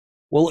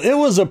Well, it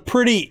was a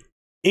pretty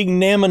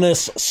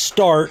ignominious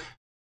start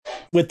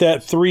with that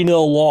 3-0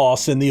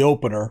 loss in the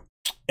opener.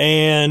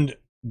 And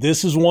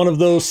this is one of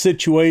those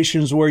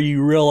situations where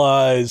you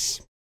realize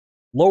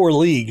lower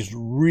leagues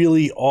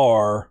really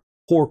are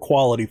poor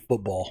quality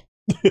football.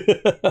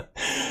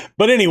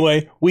 But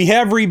anyway, we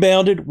have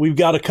rebounded. We've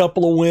got a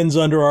couple of wins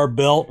under our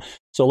belt.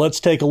 So let's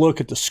take a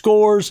look at the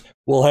scores.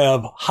 We'll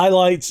have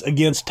highlights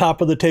against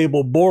top of the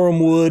table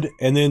Borehamwood,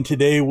 and then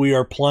today we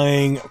are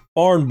playing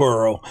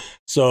Farnborough.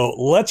 So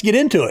let's get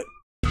into it.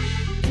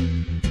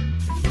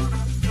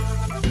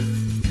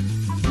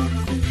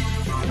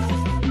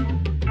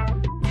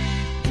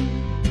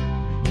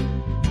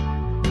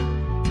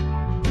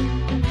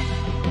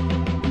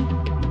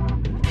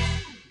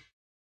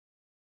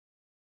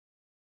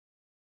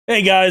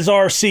 Hey guys,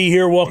 RC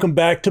here. Welcome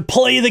back to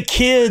Play the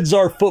Kids,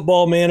 our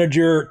Football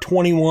Manager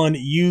 21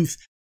 Youth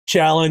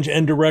Challenge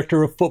and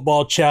Director of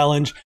Football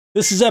Challenge.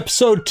 This is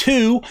episode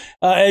 2.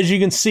 As you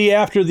can see,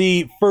 after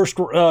the first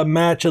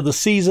match of the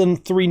season,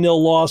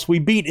 3-0 loss, we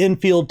beat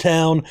Enfield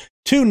Town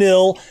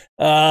 2-0.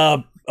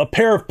 A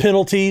pair of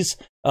penalties.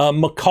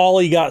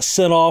 Macaulay got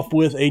sent off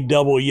with a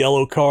double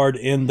yellow card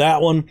in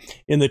that one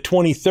in the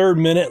 23rd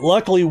minute.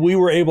 Luckily, we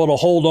were able to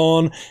hold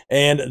on,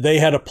 and they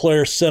had a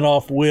player sent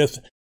off with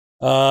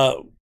a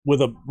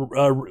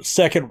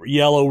second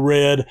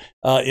yellow-red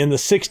in the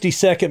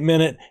 62nd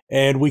minute,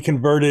 and we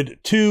converted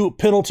 2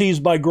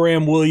 penalties by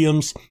Graham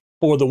Williams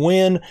for the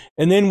win.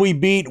 And then we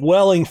beat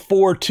Welling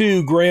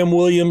 4-2. Graham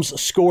Williams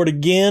scored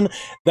again.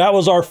 That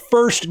was our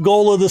first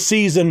goal of the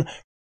season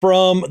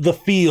from the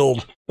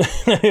field.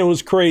 It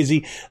was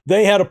crazy.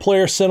 They had a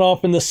player sent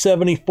off in the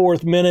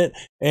 74th minute,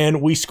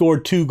 and we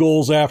scored 2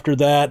 goals after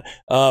that.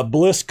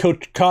 Bliss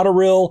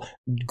Cotterill,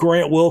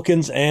 Grant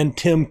Wilkins, and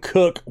Tim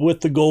Cook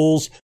with the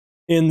goals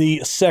in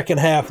the second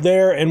half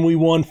there, and we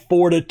won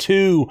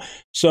 4-2.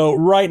 So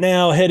right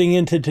now, heading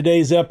into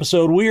today's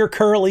episode, we are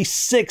currently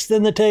 6th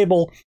in the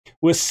table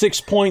with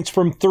 6 points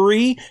from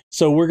 3.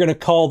 So we're going to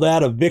call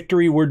that a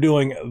victory. We're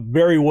doing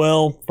very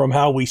well from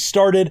how we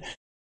started.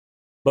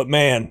 But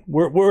man,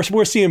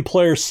 we're seeing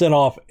players sent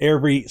off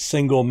every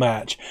single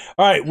match.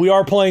 All right, we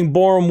are playing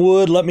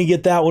Borehamwood. Let me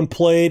get that one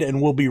played,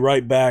 and we'll be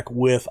right back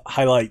with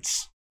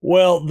highlights.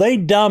 Well, they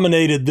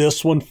dominated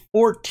this one,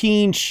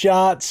 14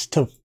 shots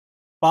to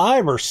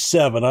 5 or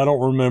 7, I don't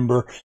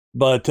remember.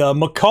 But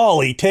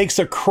Macaulay takes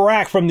a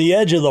crack from the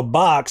edge of the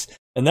box,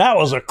 and that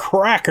was a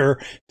cracker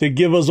to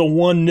give us a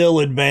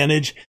 1-0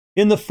 advantage.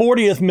 In the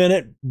 40th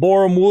minute,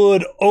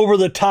 Borehamwood over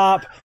the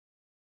top.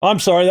 I'm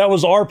sorry, that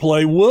was our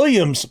play.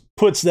 Williams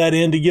puts that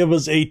in to give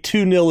us a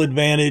 2-0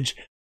 advantage.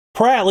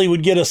 Prattley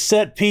would get a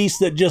set piece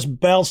that just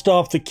bounced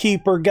off the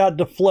keeper, got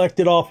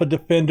deflected off a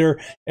defender,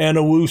 and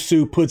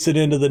Owusu puts it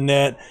into the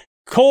net.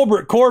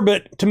 Corbett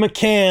to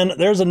McCann.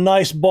 There's a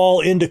nice ball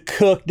into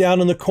Cook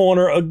down in the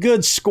corner. A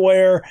good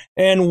square,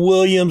 and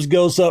Williams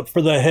goes up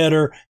for the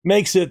header.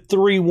 Makes it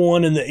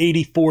 3-1 in the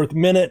 84th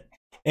minute.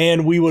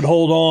 And we would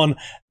hold on.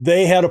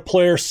 They had a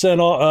player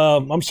sent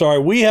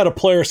off. We had a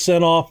player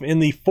sent off in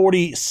the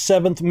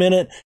 47th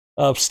minute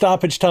of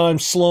stoppage time.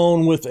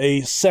 Sloan with a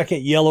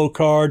second yellow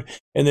card,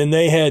 and then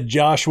they had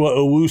Joshua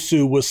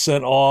Owusu was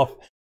sent off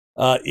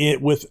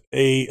with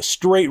a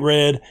straight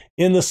red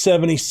in the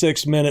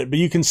 76th minute. But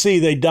you can see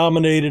they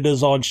dominated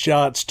us on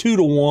shots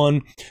 2-1.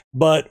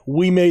 But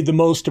we made the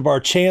most of our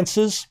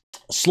chances.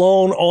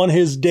 Sloan on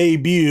his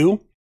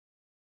debut,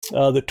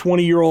 the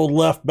 20-year-old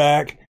left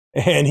back.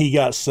 And he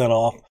got sent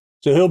off.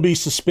 So he'll be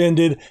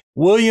suspended.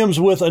 Williams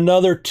with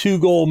another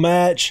 2-goal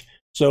match.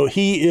 So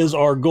he is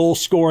our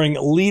goal-scoring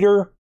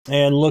leader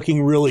and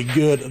looking really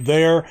good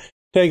there.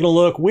 Taking a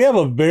look, we have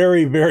a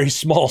very, very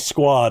small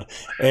squad.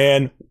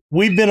 And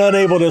we've been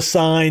unable to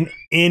sign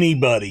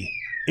anybody.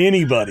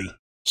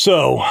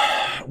 So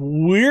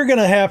we're going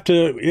to have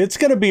to, it's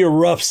going to be a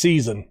rough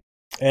season.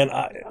 And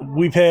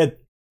we've had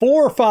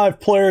 4 or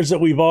 5 players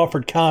that we've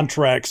offered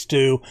contracts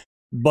to,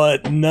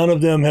 but none of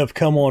them have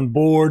come on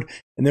board,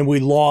 and then we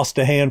lost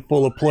a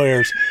handful of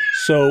players.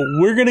 So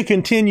we're going to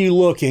continue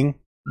looking,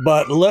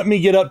 but let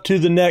me get up to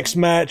the next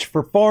match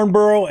for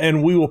Farnborough,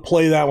 and we will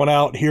play that one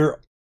out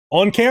here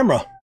on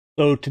camera.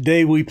 So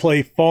today we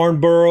play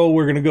Farnborough.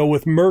 We're going to go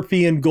with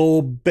Murphy in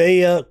goal,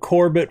 Bea,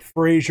 Corbett,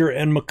 Frazier,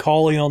 and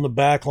Macaulay on the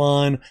back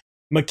line.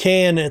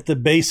 McCann at the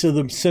base of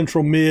the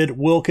central mid,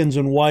 Wilkins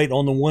and White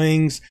on the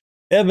wings,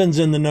 Evans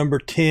in the number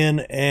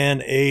 10,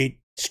 and a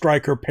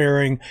striker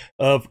pairing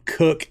of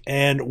Cook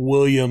and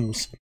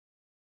Williams.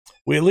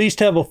 We at least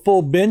have a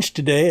full bench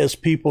today as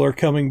people are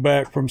coming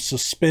back from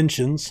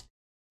suspensions.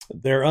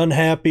 They're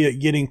unhappy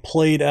at getting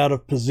played out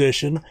of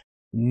position.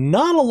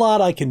 Not a lot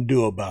I can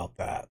do about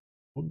that.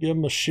 We'll give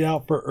them a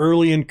shout for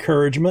early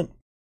encouragement,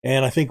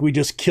 and I think we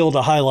just killed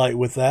a highlight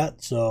with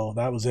that, so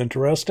that was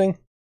interesting.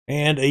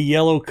 And a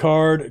yellow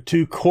card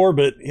to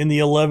Corbett in the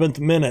 11th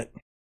minute.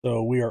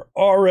 So we are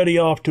already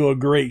off to a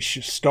great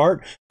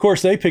start. Of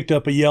course, they picked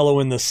up a yellow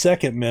in the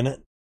 2nd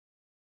minute.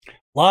 A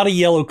lot of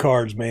yellow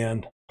cards,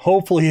 man.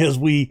 Hopefully, as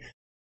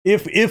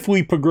if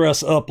we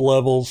progress up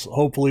levels,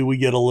 hopefully we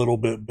get a little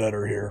bit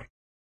better here.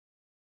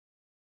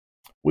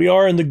 We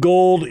are in the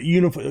gold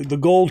the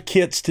gold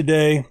kits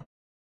today.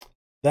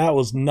 That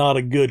was not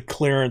a good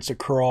clearance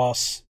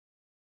across.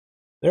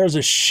 There's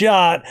a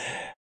shot.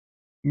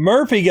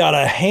 Murphy got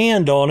a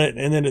hand on it,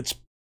 and then it's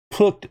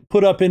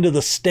put up into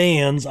the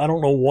stands. I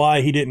don't know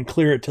why he didn't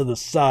clear it to the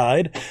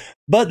side,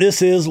 but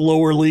this is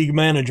lower league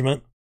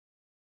management.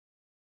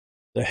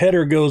 The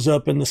header goes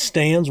up in the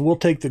stands. We'll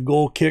take the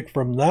goal kick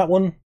from that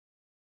one.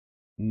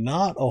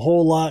 Not a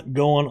whole lot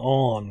going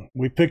on.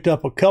 We picked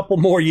up a couple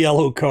more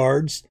yellow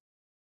cards.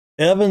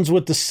 Evans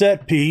with the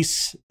set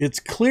piece. It's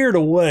cleared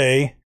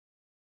away.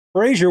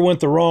 Frazier went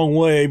the wrong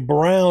way.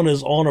 Brown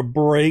is on a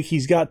break.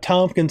 He's got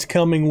Tompkins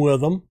coming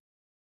with him.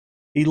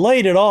 He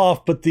laid it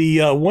off, but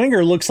the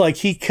winger looks like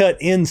he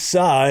cut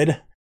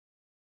inside.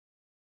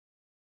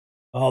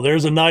 Oh,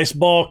 there's a nice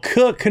ball.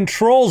 Cook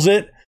controls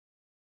it,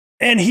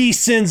 and he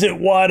sends it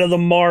wide of the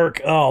mark.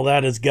 Oh,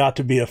 that has got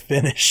to be a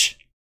finish.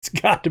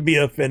 It's got to be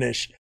a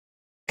finish.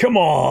 Come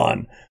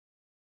on.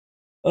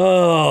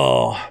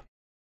 Oh,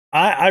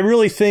 I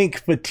really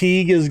think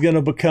fatigue is going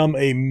to become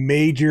a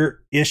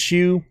major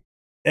issue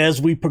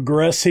as we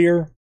progress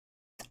here,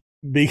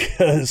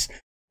 because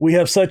we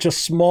have such a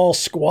small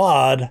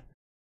squad.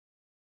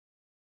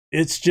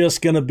 It's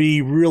just going to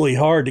be really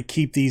hard to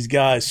keep these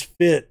guys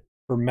fit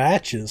for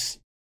matches.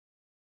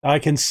 I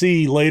can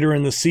see later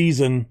in the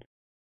season,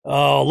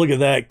 oh, look at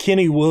that.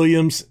 Kenny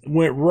Williams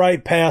went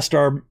right past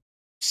our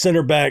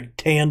center back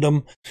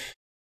tandem.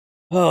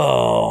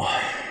 Oh,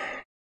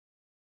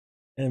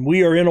 and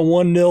we are in a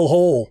 1-0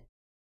 hole.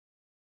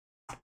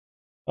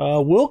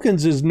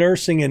 Wilkins is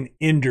nursing an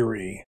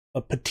injury,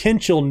 a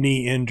potential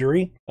knee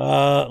injury.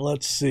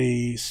 Let's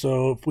see.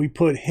 So if we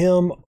put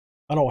him,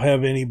 I don't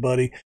have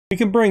anybody. We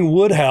can bring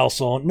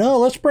Woodhouse on. No,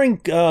 let's bring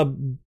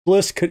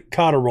Bliss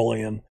Cotterill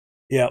in.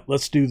 Yeah,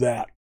 let's do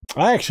that.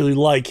 I actually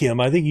like him.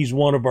 I think he's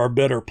one of our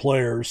better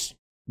players,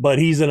 but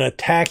he's an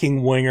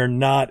attacking winger,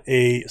 not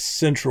a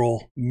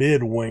central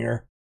mid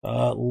winger.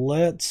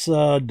 Let's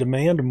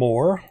demand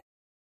more.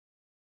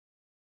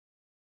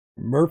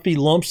 Murphy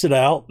lumps it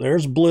out.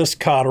 There's Bliss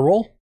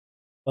Cotterill.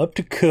 Up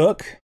to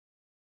Cook.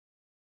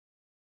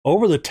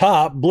 Over the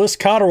top. Bliss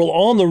Cotterill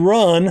on the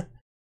run.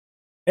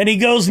 And he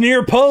goes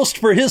near post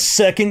for his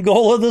second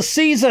goal of the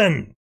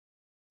season.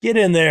 Get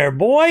in there,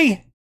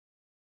 boy.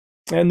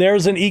 And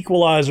there's an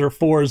equalizer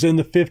for us in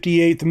the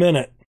 58th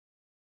minute.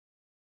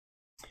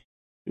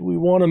 Do we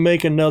want to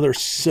make another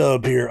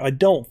sub here? I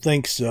don't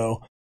think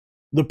so.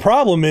 The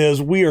problem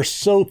is we are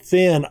so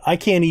thin, I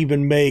can't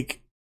even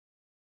make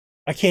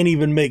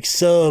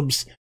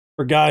subs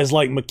for guys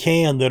like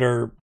McCann that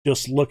are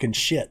just looking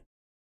shit.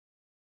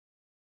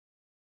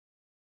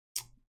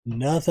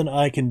 Nothing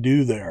I can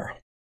do there.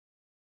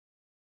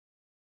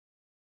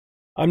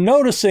 I'm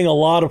noticing a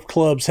lot of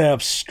clubs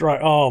have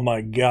strike. Oh my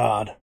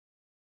God.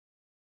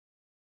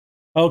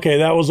 Okay,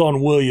 that was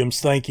on Williams.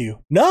 Thank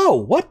you. No,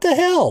 what the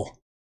hell?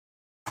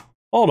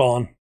 Hold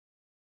on.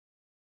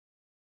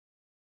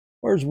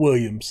 Where's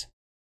Williams?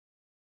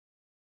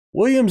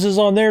 Williams is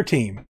on their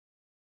team.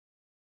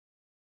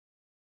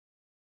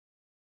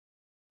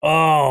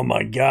 Oh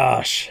my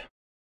gosh.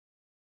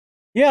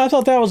 Yeah, I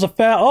thought that was a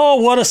foul. Oh,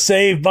 what a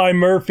save by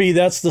Murphy.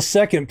 That's the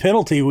second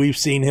penalty we've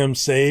seen him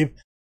save.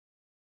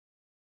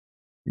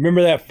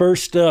 Remember that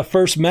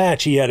first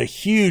match, he had a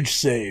huge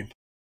save.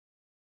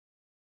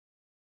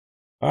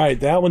 All right,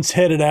 that one's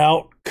headed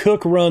out.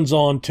 Cook runs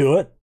onto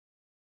it.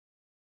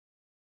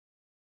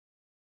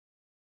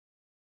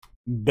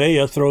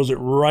 Bea throws it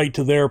right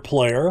to their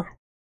player.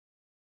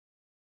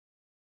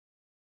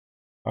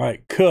 All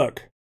right,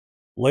 Cook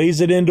lays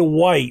it into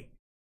White.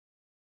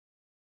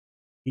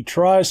 He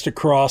tries to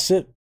cross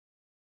it.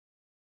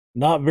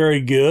 Not very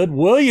good.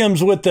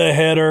 Williams with the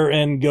header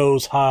and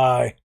goes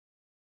high.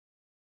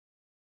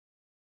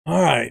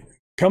 All right,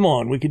 come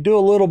on. We could do a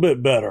little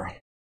bit better.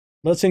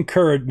 Let's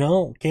encourage.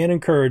 No, can't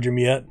encourage him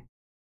yet.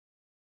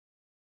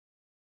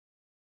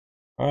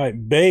 All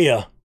right,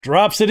 Bea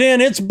drops it in.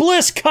 It's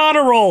Bliss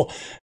Cotterill,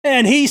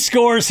 and he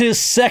scores his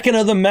second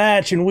of the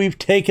match, and we've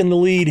taken the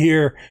lead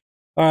here.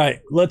 All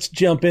right, let's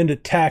jump into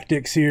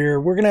tactics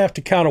here. We're going to have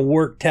to kind of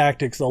work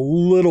tactics a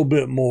little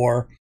bit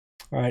more.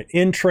 All right,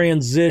 in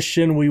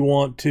transition, we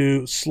want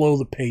to slow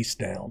the pace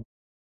down.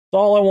 That's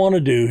all I want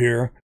to do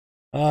here.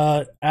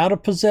 Out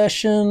of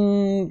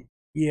possession,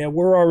 yeah,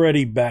 we're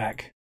already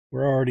back.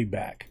 We're already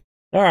back.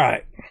 All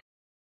right.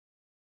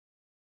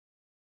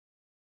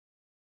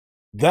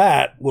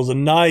 That was a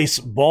nice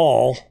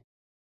ball.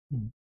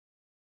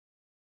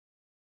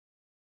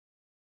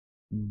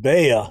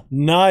 Bea,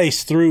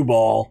 nice through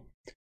ball.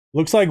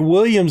 Looks like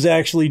Williams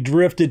actually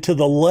drifted to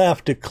the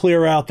left to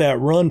clear out that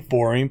run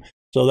for him.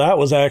 So that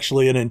was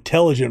actually an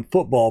intelligent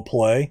football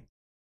play.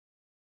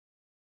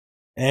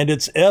 And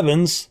it's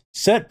Evans,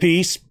 set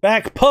piece,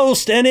 back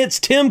post, and it's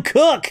Tim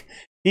Cook.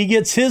 He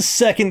gets his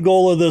second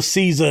goal of the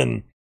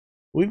season.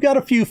 We've got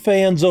a few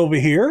fans over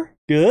here.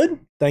 Good.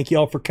 Thank you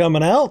all for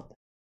coming out.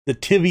 The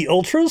Tivy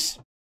Ultras.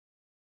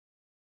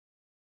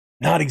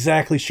 Not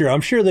exactly sure.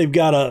 I'm sure they've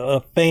got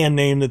a fan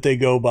name that they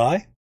go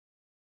by.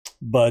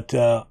 But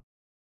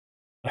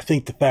I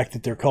think the fact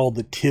that they're called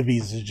the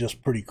Tivies is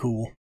just pretty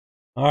cool.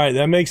 All right,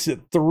 that makes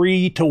it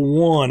 3-1.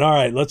 All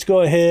right, let's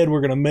go ahead.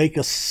 We're going to make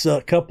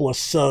a couple of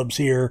subs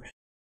here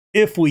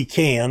if we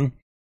can.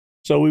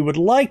 So we would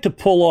like to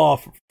pull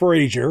off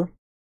Frazier,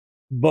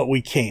 but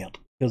we can't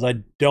because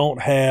I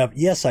don't have...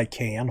 Yes, I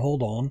can.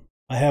 Hold on.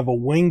 I have a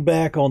wing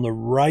back on the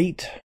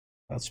right.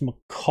 That's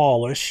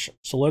McCallish.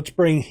 So let's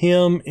bring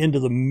him into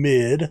the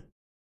mid.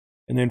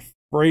 And then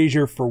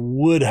Frazier for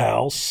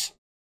Woodhouse.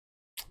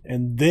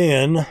 And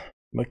then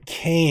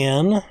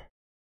McCann.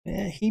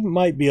 He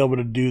might be able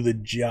to do the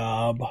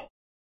job. I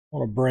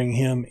want to bring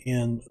him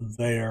in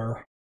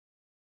there.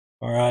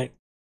 All right.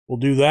 We'll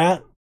do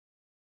that.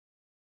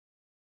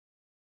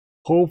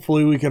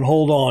 Hopefully we can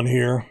hold on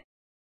here.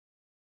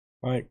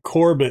 All right.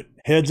 Corbett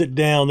heads it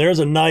down. There's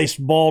a nice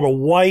ball to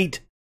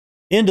White.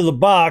 Into the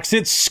box.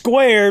 It's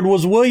squared.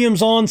 Was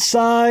Williams on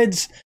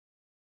sides?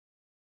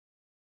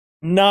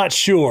 Not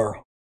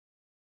sure.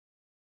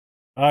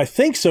 I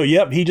think so.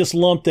 Yep, he just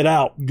lumped it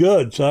out.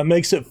 Good. So that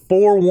makes it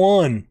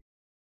 4-1.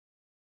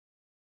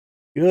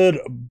 Good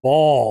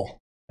ball.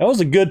 That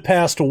was a good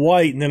pass to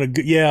White. And then a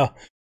good, yeah,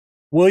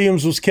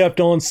 Williams was kept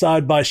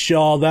onside by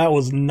Shaw. That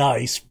was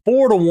nice.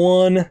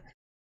 4-1.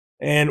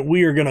 And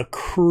we are going to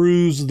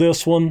cruise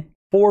this one.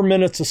 4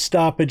 minutes of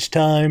stoppage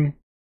time.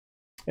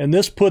 And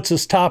this puts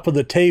us top of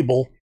the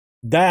table.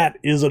 That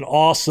is an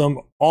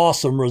awesome,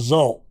 awesome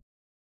result.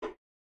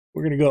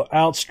 We're going to go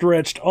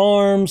outstretched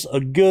arms.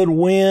 A good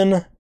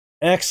win.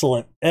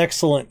 Excellent,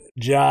 excellent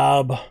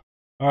job.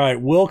 All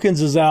right, Wilkins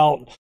is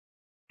out.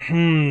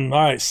 All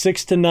right,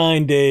 6 to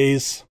 9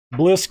 days.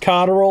 Bliss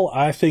Cotterill,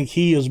 I think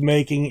he is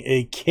making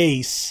a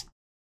case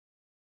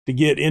to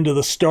get into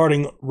the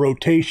starting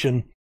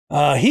rotation.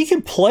 He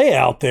can play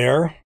out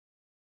there.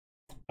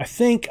 I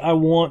think I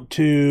want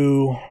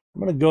to...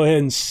 I'm going to go ahead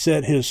and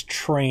set his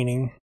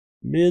training.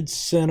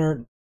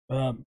 Mid-center,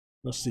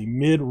 let's see,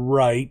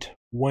 mid-right,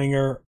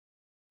 winger,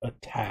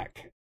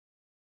 attack.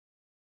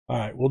 All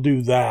right, we'll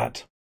do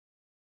that.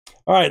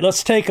 All right,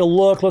 let's take a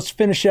look. Let's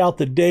finish out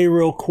the day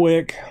real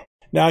quick.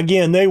 Now,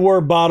 again, they were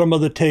bottom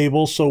of the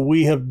table, so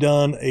we have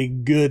done a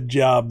good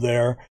job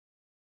there.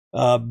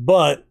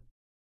 But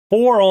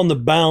 4 on the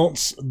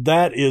bounce,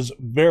 that is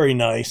very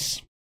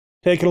nice.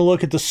 Taking a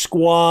look at the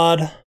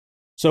squad.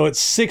 So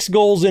it's 6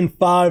 goals in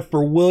 5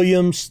 for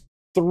Williams,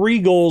 3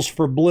 goals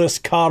for Bliss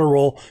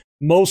Cotterill,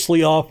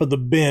 mostly off of the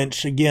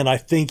bench. Again, I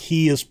think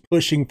he is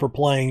pushing for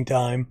playing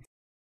time.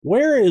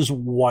 Where is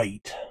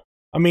White?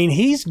 I mean,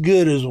 he's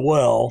good as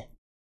well.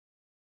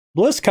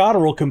 Bliss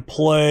Cotterill can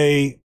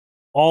play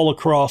all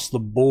across the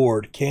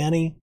board, can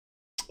he?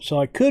 So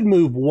I could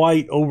move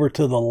White over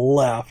to the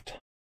left,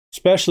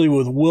 especially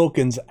with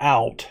Wilkins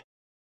out.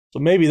 So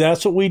maybe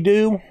that's what we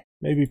do.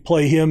 Maybe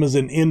play him as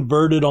an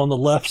inverted on the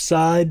left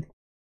side.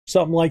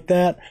 Something like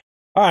that.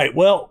 All right,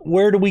 well,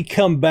 where do we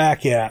come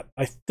back at?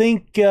 I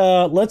think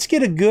let's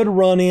get a good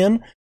run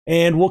in,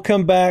 and we'll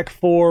come back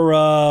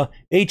for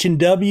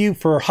H&W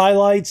for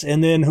highlights,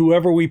 and then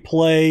whoever we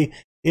play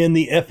in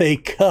the FA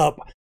Cup,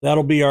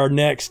 that'll be our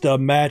next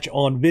match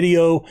on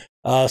video.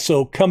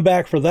 So come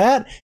back for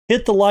that.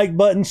 Hit the like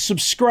button,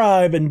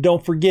 subscribe, and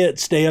don't forget,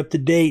 stay up to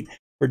date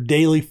for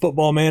daily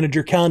Football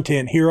Manager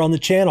content here on the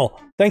channel.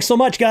 Thanks so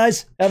much,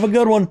 guys. Have a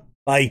good one.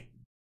 Bye.